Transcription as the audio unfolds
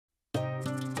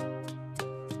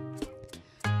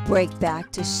Break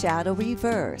back to shadow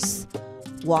reverse.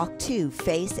 Walk 2,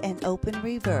 face and open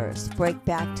reverse. Break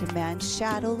back to man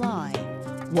shadow line.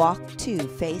 Walk 2,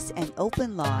 face and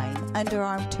open line.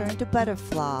 Underarm turn to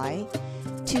butterfly.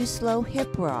 2 slow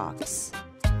hip rocks.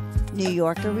 New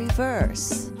Yorker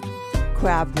reverse.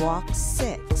 Crab walk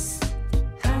 6.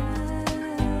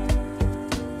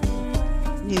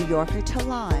 New Yorker to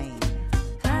line.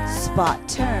 Spot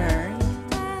turn.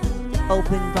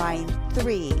 Open vine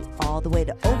 3. All the way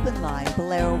to open line.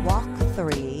 Bolero walk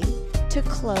 3. To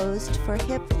closed for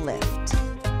hip lift.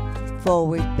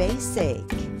 Forward basic.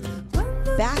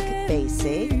 Back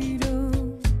basic.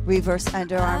 Reverse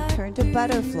underarm turn to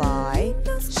butterfly.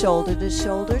 Shoulder to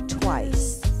shoulder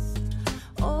twice.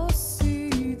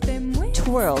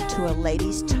 Twirl to a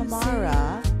lady's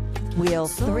Tamara. Wheel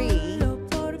 3.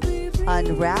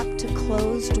 Unwrap to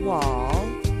closed wall.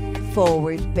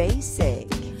 Forward basic.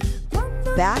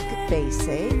 Back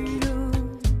basic.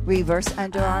 Reverse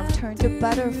underarm turn to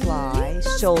butterfly.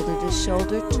 Shoulder to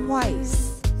shoulder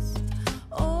twice.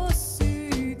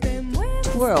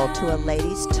 Twirl to a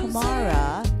lady's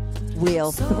Tamara.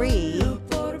 Wheel 3.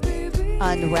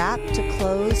 Unwrap to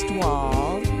closed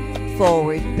wall.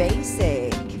 Forward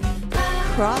basic.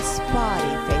 Cross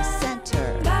body face center.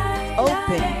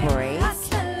 Open break.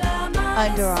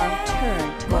 Underarm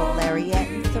turn to a lariat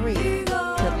in 3.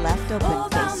 To left open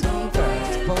face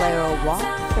reverse. Bolero walk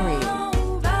 3.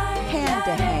 Hand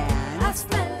to hand.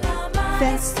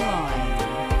 Fence line.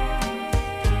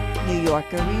 New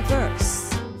Yorker reverse.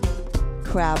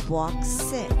 Crab walk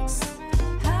 6.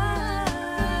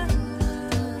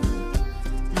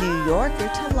 New Yorker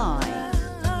to line.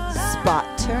 Spot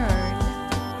turn.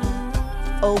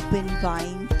 Open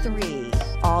vine 3.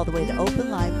 All the way to open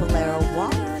line. Bolero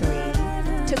walk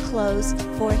 3. To close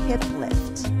for hip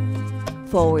lift.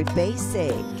 Forward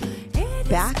basic.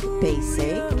 Back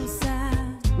basic.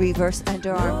 Reverse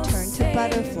underarm turn to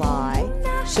butterfly.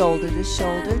 Shoulder to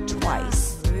shoulder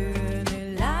twice.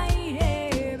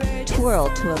 Twirl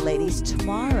to a lady's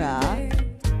Tamara.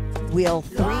 Wheel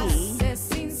 3.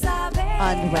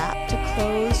 Unwrap to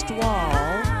closed wall.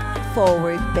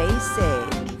 Forward basic.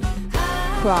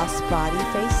 Cross body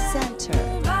face center.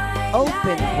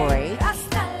 Open break.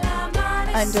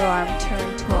 Underarm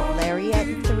turn to a lariat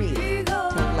in 3.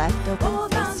 To left open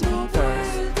face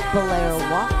reverse. Bolero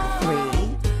walk 3.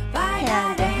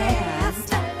 Hand to hand.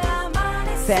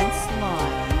 Fence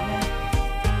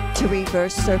line. To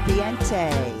reverse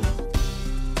serpiente.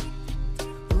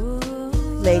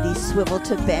 Lady swivel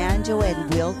to banjo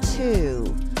and wheel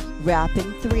 2. Wrap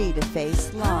in 3 to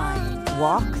face line.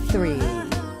 Walk 3.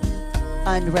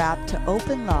 Unwrap to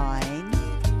open line.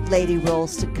 Lady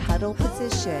rolls to cuddle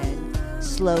position.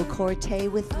 Slow corte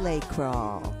with lay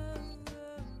crawl.